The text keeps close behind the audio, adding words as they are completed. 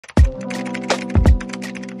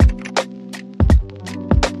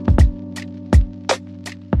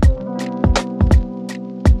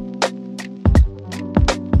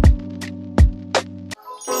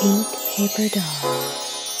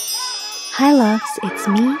PaperDoll. Hi loves, it's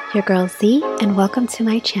me, your girl Z, and welcome to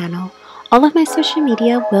my channel. All of my social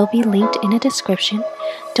media will be linked in the description.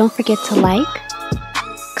 Don't forget to like,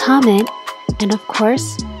 comment, and of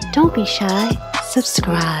course, don't be shy,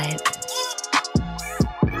 subscribe.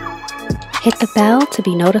 Hit the bell to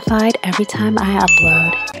be notified every time I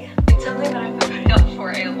upload. It's something that I've been putting up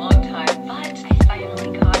for a long time, but I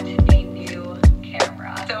finally got a new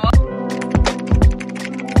camera.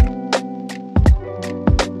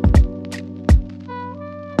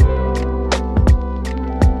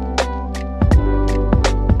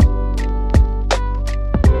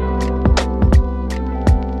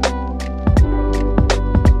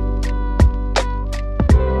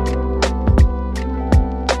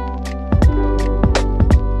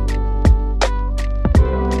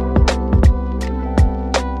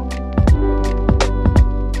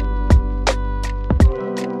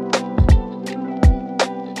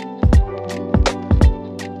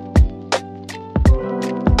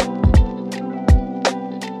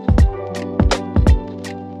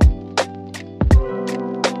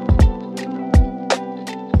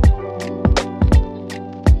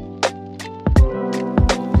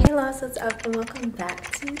 What's up and welcome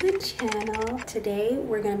back to the channel. Today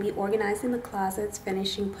we're going to be organizing the closets,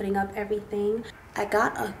 finishing putting up everything. I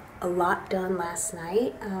got a lot done last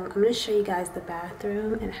night. I'm going to show you guys the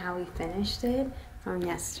bathroom and how we finished it from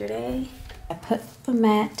yesterday. I put the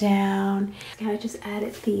mat down. I just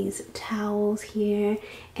added these towels here,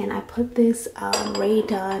 and I put this Ray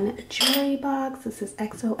Dunn jewelry box. This is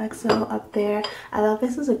XOXO up there. I thought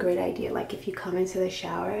this was a great idea, like if you come into the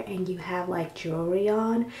shower and you have like jewelry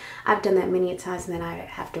on. I've done that many times and then I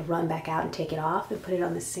have to run back out and take it off and put it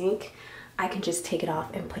on the sink. I can just take it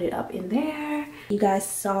off and put it up in there. You guys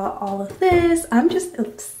saw all of this. I'm just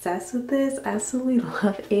obsessed with this. I absolutely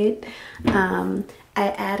love it. I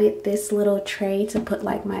added this little tray to put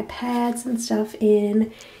like my pads and stuff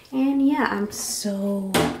in. And yeah, I'm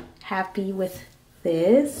so happy with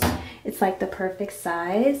this. It's like the perfect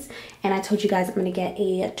size. And I told you guys I'm gonna get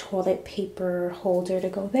a toilet paper holder to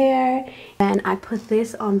go there. And I put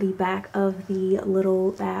this on the back of the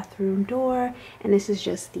little bathroom door. And this is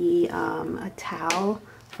just the a towel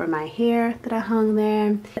for my hair that I hung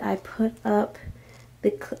there. I put up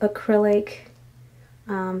the acrylic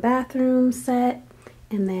bathroom set.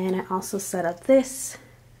 And then I also set up this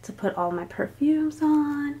to put all my perfumes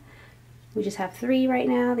on. We just have 3 right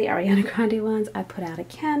now, the Ariana Grande ones. I put out a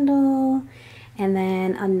candle and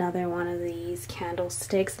then another one of these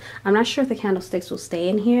candlesticks. I'm not sure if the candlesticks will stay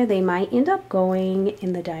in here. They might end up going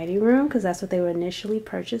in the dining room because that's what they were initially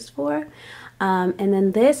purchased for. And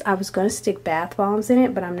then this, I was going to stick bath bombs in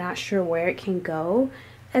it, but I'm not sure where it can go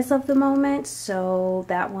as of the moment, so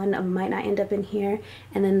that one might not end up in here.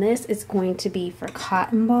 And then this is going to be for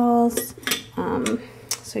cotton balls.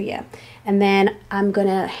 So yeah, and then I'm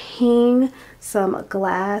gonna hang some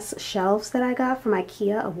glass shelves that I got from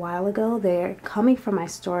IKEA a while ago. They're coming from my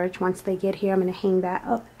storage. Once they get here, I'm gonna hang that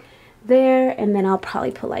up there, and then I'll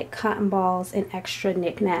probably put like cotton balls and extra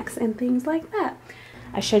knickknacks and things like that.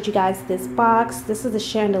 I showed you guys this box. This is the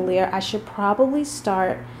chandelier. I should probably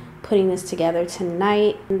start putting this together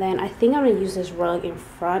tonight. And then I think I'm gonna use this rug in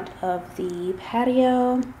front of the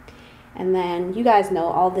patio. And then you guys know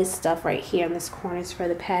all this stuff right here in this corner is for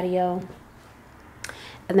the patio.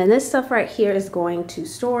 And then this stuff right here is going to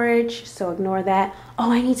storage, so ignore that.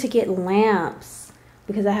 Oh, I need to get lamps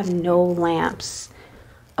because I have no lamps.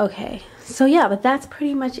 Okay, so yeah, but that's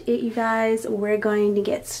pretty much it, you guys. We're going to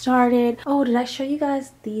get started. Oh, did I show you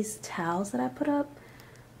guys these towels that I put up?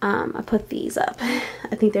 I put these up.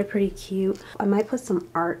 I think they're pretty cute. I might put some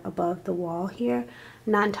art above the wall here.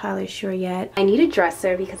 Not entirely sure yet. I need a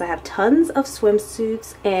dresser because I have tons of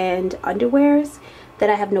swimsuits and underwears that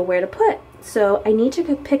I have nowhere to put. So I need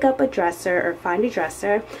to pick up a dresser or find a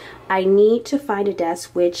dresser. I need to find a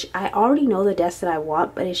desk, which I already know the desk that I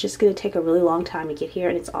want, but it's just going to take a really long time to get here,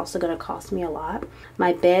 and it's also going to cost me a lot.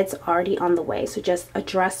 My bed's already on the way, so just a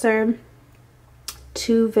dresser,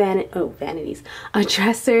 2 vanities, a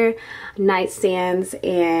dresser, nightstands,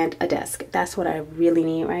 and a desk. That's what I really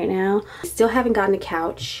need right now. Still haven't gotten a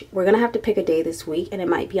couch. We're gonna have to pick a day this week, and it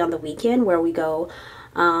might be on the weekend where we go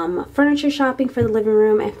furniture shopping for the living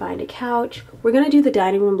room and find a couch. We're gonna do the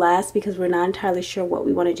dining room last because we're not entirely sure what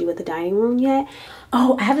we want to do with the dining room yet.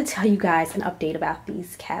 Oh, I have to tell you guys an update about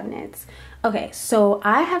these cabinets. Okay, so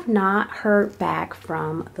I have not heard back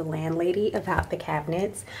from the landlady about the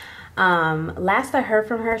cabinets. Last I heard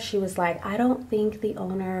from her, she was like, I don't think the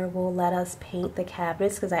owner will let us paint the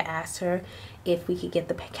cabinets, because I asked her if we could get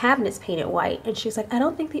the cabinets painted white, and she's like, I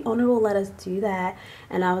don't think the owner will let us do that.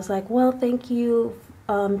 And I was like, well, thank you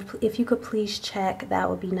If you could please check, that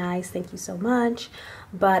would be nice. Thank you so much.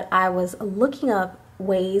 But I was looking up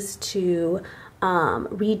ways to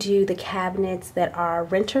redo the cabinets that are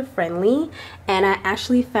renter friendly, and I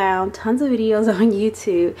actually found tons of videos on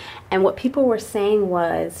YouTube, and what people were saying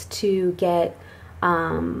was to get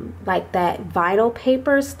like that vinyl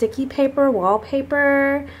paper, sticky paper,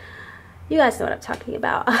 wallpaper. You guys know what I'm talking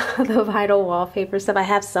about. The vinyl wallpaper stuff. I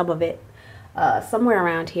have some of it somewhere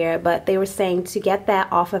around here, but they were saying to get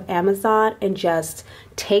that off of Amazon and just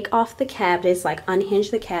take off the cabinets, like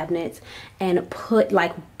unhinge the cabinets and put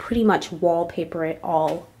like pretty much wallpaper it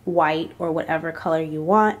all white or whatever color you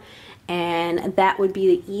want, and that would be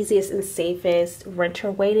the easiest and safest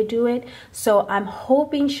renter way to do it. So I'm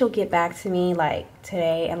hoping she'll get back to me like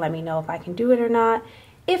today and let me know if I can do it or not.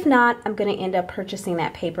 If not, I'm gonna end up purchasing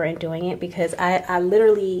that paper and doing it, because I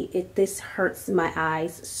literally, this hurts my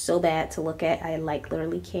eyes so bad to look at. I like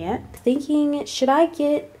literally can't. Thinking, should I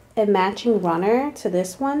get a matching runner to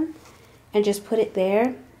this one and just put it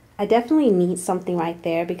there? I definitely need something right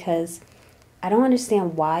there, because I don't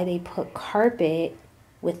understand why they put carpet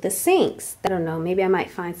with the sinks. I don't know, maybe I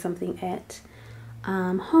might find something at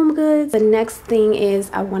Home Goods. The next thing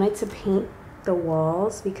is I wanted to paint the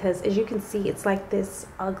walls, because as you can see, it's like this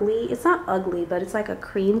ugly, it's not ugly, but it's like a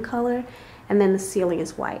cream color, and then the ceiling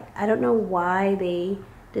is white. I don't know why they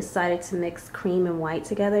decided to mix cream and white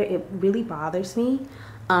together. It really bothers me.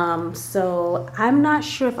 So I'm not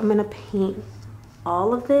sure if I'm gonna paint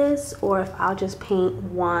all of this or if I'll just paint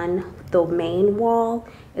one. The main wall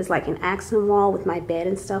is like an accent wall with my bed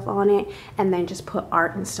and stuff on it, and then just put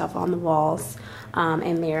art and stuff on the walls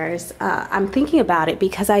and mirrors. I'm thinking about it,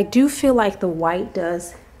 because I do feel like the white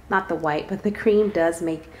does, not the white, but the cream does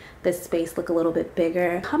make this space look a little bit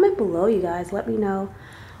bigger. Comment below, you guys, let me know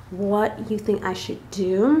what you think I should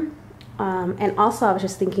do. And also I was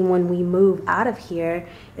just thinking, when we move out of here,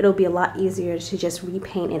 it'll be a lot easier to just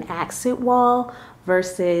repaint an accent wall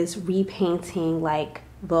versus repainting like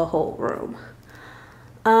the whole room.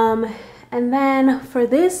 And then for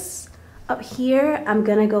this up here, I'm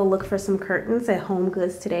gonna go look for some curtains at Home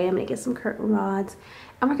Goods today. I'm gonna get some curtain rods,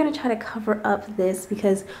 and we're gonna try to cover up this,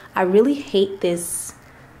 because I really hate this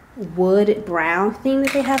wood brown thing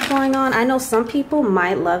that they have going on. I know some people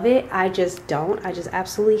might love it. I just don't. I just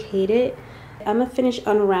absolutely hate it. I'm gonna finish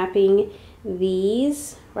unwrapping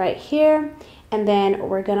these right here, and then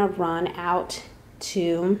we're gonna run out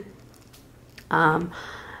to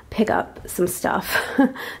pick up some stuff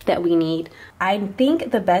that we need. I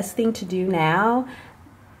think the best thing to do now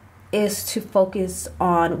is to focus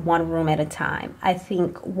on one room at a time. I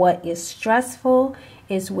think what is stressful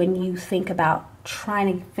is when you think about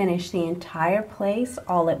trying to finish the entire place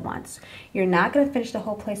all at once. You're not going to finish the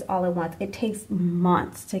whole place all at once. It takes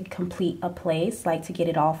months to complete a place, like to get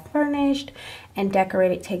it all furnished and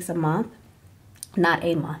decorated takes a month, not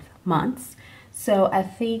a month, months. So I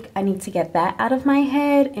think I need to get that out of my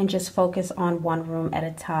head and just focus on one room at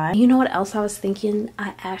a time. You know what else I was thinking?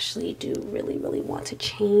 I actually do really want to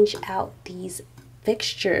change out these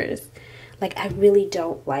fixtures. Like, I really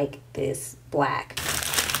don't like this black.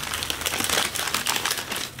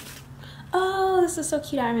 Oh, this is so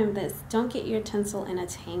cute. I remember this. Don't get your tinsel in a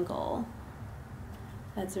tangle.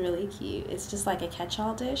 That's really cute. It's just like a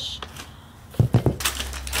catch-all dish.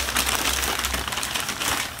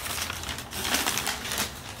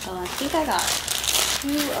 I think I got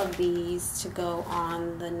 2 of these to go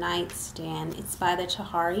on the nightstand. It's by the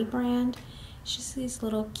Tahari brand. It's just these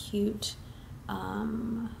little cute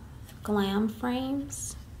glam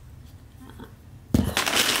frames.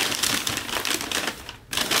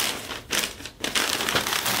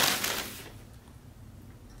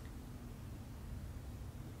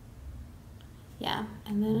 Yeah,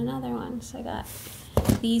 and then another one. So I got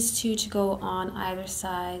these 2 to go on either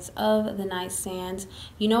sides of the nightstands.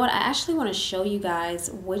 You know what? I actually want to show you guys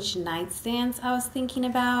which nightstands I was thinking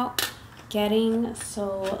about getting.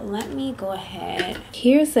 So let me go ahead.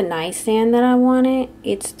 Here's the nightstand that I wanted.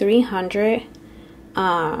 It's $300,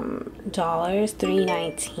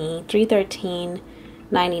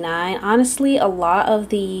 $313.99. Honestly, a lot of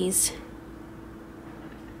these,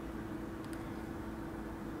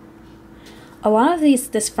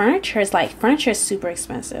 this furniture is super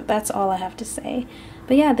expensive. That's all I have to say.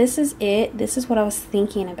 But yeah, this is it. This is what I was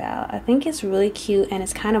thinking about. I think it's really cute and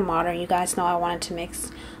it's kind of modern. You guys know I wanted to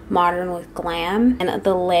mix modern with glam. And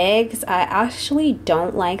the legs, I actually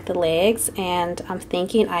don't like the legs, and I'm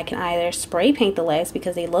thinking I can either spray paint the legs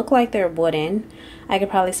because they look like they're wooden. I could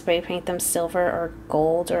probably spray paint them silver or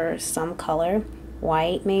gold or some color,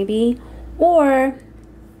 white maybe, or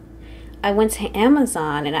I went to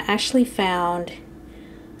Amazon and I actually found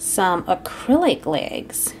some acrylic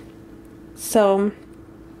legs. So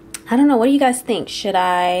I don't know, what do you guys think? Should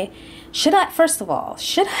I first of all,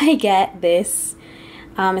 should I get this?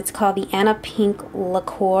 It's called the Anna Pink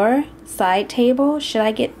Lacquer side table. Should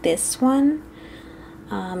I get this one?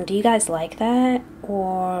 Do you guys like that?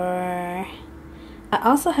 Or I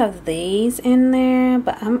also have these in there,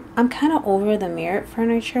 but I'm kind of over the mirrored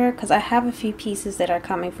furniture because I have a few pieces that are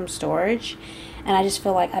coming from storage, and I just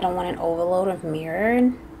feel like I don't want an overload of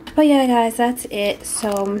mirrored. But yeah, guys, that's it.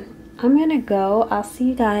 So I'm gonna go. I'll see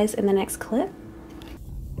you guys in the next clip.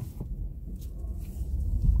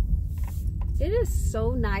 It is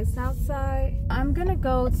so nice outside. I'm gonna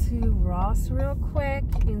go to Ross real quick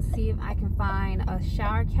and see if I can find a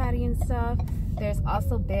shower caddy and stuff. There's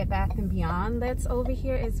also Bed Bath & Beyond that's over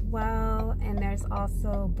here as well, and there's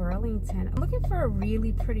also Burlington. I'm looking for a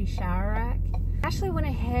really pretty shower rack. I actually went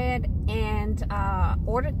ahead and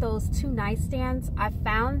ordered those 2 nightstands. I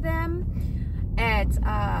found them at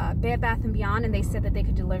Bed Bath & Beyond, and they said that they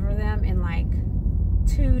could deliver them in like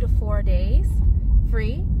 2 to 4 days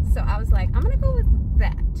free. So I was like, I'm gonna go with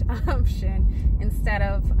that option instead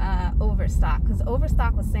of Overstock, because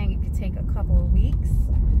Overstock was saying it could take a couple of weeks.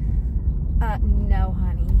 No,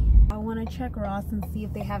 honey. I want to check Ross and see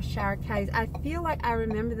if they have shower caddies. I feel like I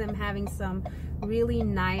remember them having some really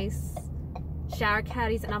nice shower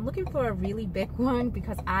caddies, and I'm looking for a really big one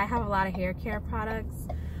because I have a lot of hair care products.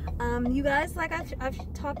 You guys, like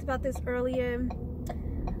I've talked about this earlier,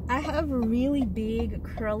 I have really big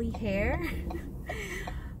curly hair.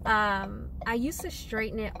 I used to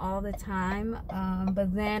straighten it all the time,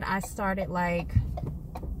 but then I started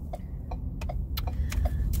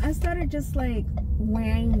just like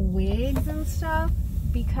wearing wigs and stuff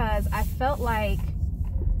because I felt like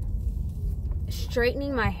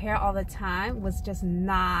straightening my hair all the time was just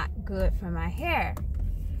not good for my hair.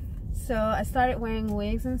 So I started wearing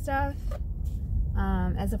wigs and stuff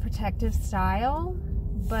as a protective style,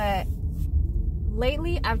 but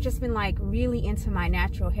lately I've just been like really into my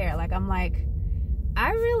natural hair. Like I'm like,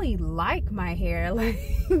 I really like my hair.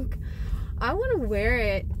 Like I want to wear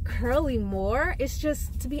it curly more. It's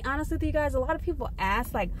just, to be honest with you guys, a lot of people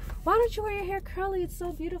ask like, why don't you wear your hair curly? It's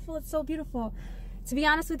so beautiful. It's so beautiful. To be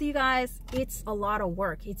honest with you guys, it's a lot of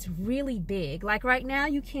work. It's really big. Like right now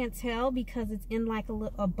you can't tell because it's in like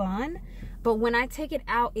a bun, but when I take it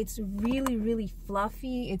out, it's really, really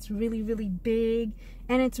fluffy. It's really, really big,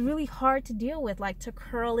 and it's really hard to deal with, like to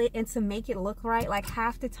curl it and to make it look right. Like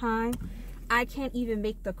half the time I can't even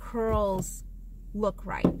make the curls look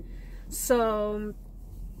right. So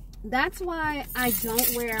that's why I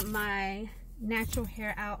don't wear my natural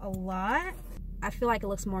hair out a lot. I feel like it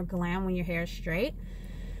looks more glam when your hair is straight,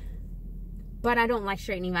 but I don't like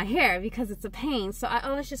straightening my hair because it's a pain. So I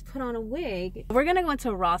always just put on a wig. We're gonna go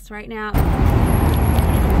into Ross right now.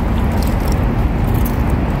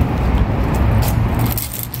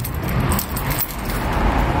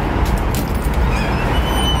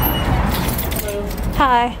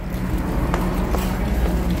 Hi.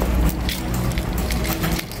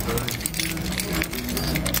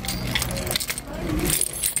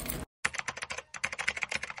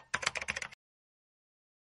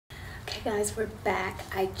 Guys, we're back.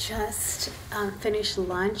 I just finished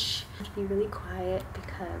lunch. I have to be really quiet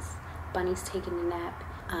because Bunny's taking a nap.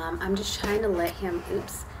 I'm just trying to let him,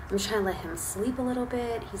 I'm trying to let him sleep a little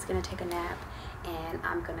bit. He's gonna take a nap, and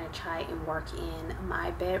I'm gonna try and work in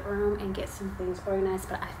my bedroom and get some things organized.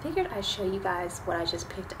 But I figured I'd show you guys what I just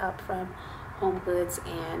picked up from Home Goods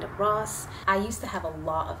and Ross. I used to have a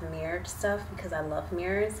lot of mirrored stuff because I love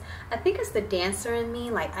mirrors. I think it's the dancer in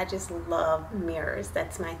me, like I just love mirrors.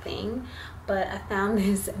 That's my thing. But I found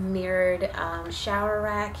this mirrored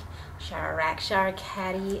shower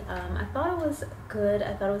caddy. I thought it was good.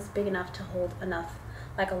 I thought it was big enough to hold enough,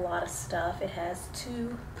 like a lot of stuff. It has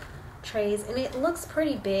 2 trays and it looks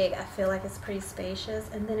pretty big. I feel like it's pretty spacious,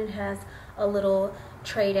 and then it has a little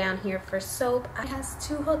tray down here for soap. It has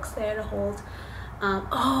 2 hooks there to hold.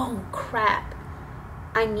 Oh crap,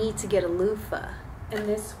 I need to get a loofah, and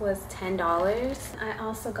this was $10. I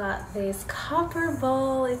also got this copper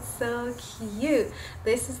bowl. It's so cute.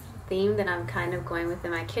 This is the theme that I'm kind of going with in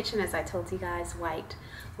my kitchen, as I told you guys, white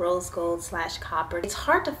rose gold / copper. It's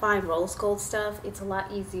hard to find rose gold stuff. It's a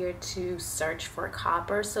lot easier to search for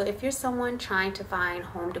copper. So if you're someone trying to find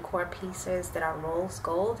home decor pieces that are rose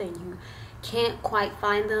gold and you can't quite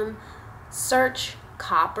find them, search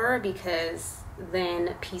copper, because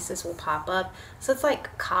then pieces will pop up. So it's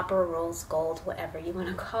like copper, rose gold, whatever you want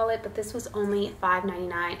to call it. But this was only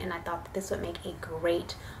 $5.99, and I thought that this would make a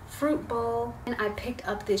great fruit bowl. And I picked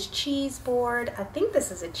up this cheese board. I think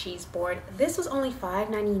this is a cheese board. This was only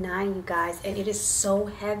 $5.99, you guys, and it is so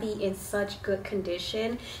heavy, in such good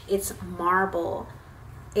condition. It's marble.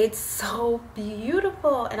 It's so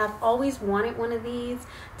beautiful, and I've always wanted one of these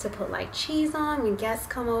to put like cheese on when guests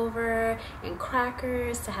come over, and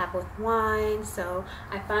crackers to have with wine. So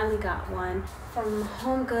I finally got one. From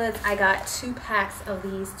Home Goods, I got 2 packs of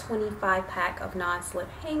these 25-pack of non-slip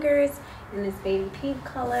hangers in this baby pink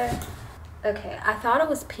color. Okay, I thought it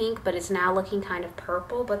was pink, but it's now looking kind of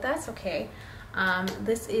purple, but that's okay.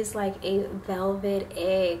 This is like a velvet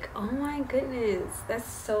egg. Oh my goodness, that's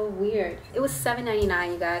so weird. It was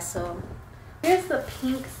 $7.99, you guys. So here's the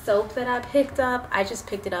pink soap that I picked up. I just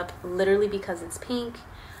picked it up literally because it's pink.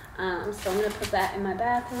 So I'm gonna put that in my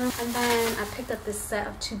bathroom. And then I picked up this set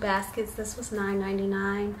of 2 baskets. This was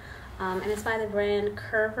 $9.99, and it's by the brand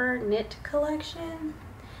Curver Knit Collection.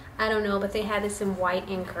 I don't know, but they had this in white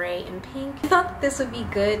and gray and pink. I thought this would be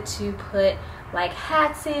good to put like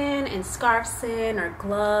hats in and scarves in, or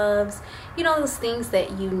gloves, you know, those things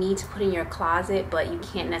that you need to put in your closet but you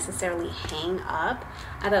can't necessarily hang up.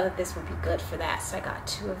 I thought that this would be good for that, so I got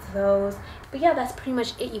 2 of those. But yeah, that's pretty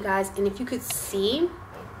much it, you guys. And if you could see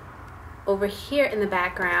over here in the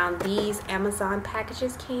background, these Amazon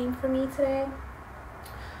packages came for me today.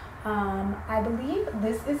 I believe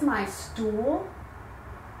this is my stool.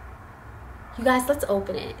 You guys, let's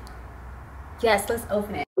open it. Yes, let's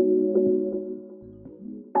open it.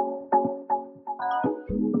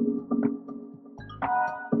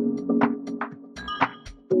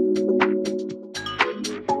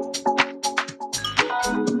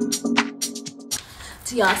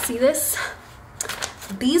 Do y'all see this?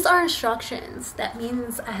 These are instructions. That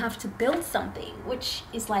means I have to build something, which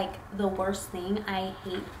is like the worst thing. I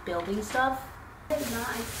hate building stuff. I did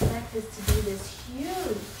not expect this to be this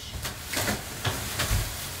huge.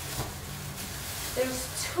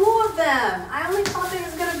 There's 2 of them. I only thought there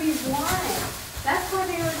was gonna be 1. That's why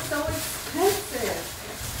they were so expensive.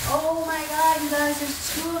 Oh my god, you guys,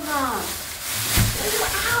 there's 2 of them.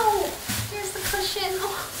 Ow! Here's the cushion.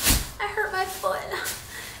 Oh, I hurt my foot.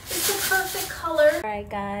 It's the perfect color. Alright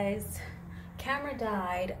guys, camera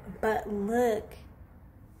died, but look.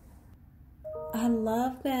 I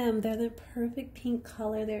love them. They're the perfect pink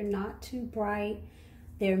color. They're not too bright.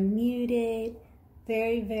 They're muted.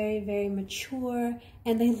 Very, very, very mature,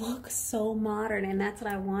 and they look so modern, and that's what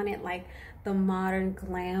I wanted, like the modern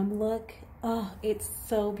glam look. Oh, it's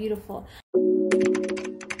so beautiful.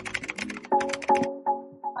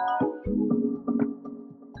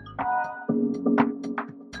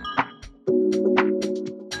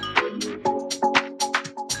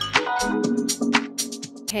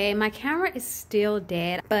 Okay, my camera is still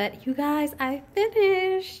dead, but you guys, I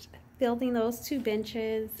finished building those 2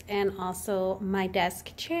 benches and also my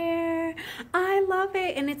desk chair. I love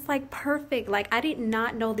it, and it's like perfect. Like, I did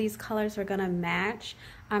not know these colors were gonna match.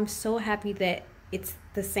 I'm so happy that it's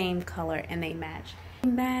the same color and they match. They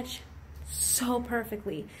match so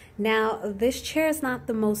perfectly. Now, this chair is not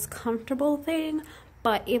the most comfortable thing,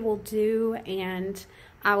 but it will do, and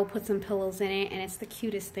I will put some pillows in it, and it's the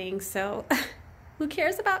cutest thing. So who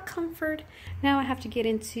cares about comfort? Now I have to get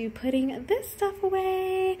into putting this stuff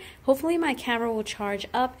away. Hopefully my camera will charge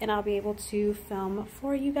up and I'll be able to film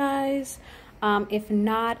for you guys. If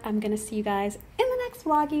not, I'm gonna see you guys in the next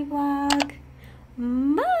vloggy vlog.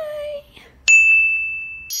 Bye!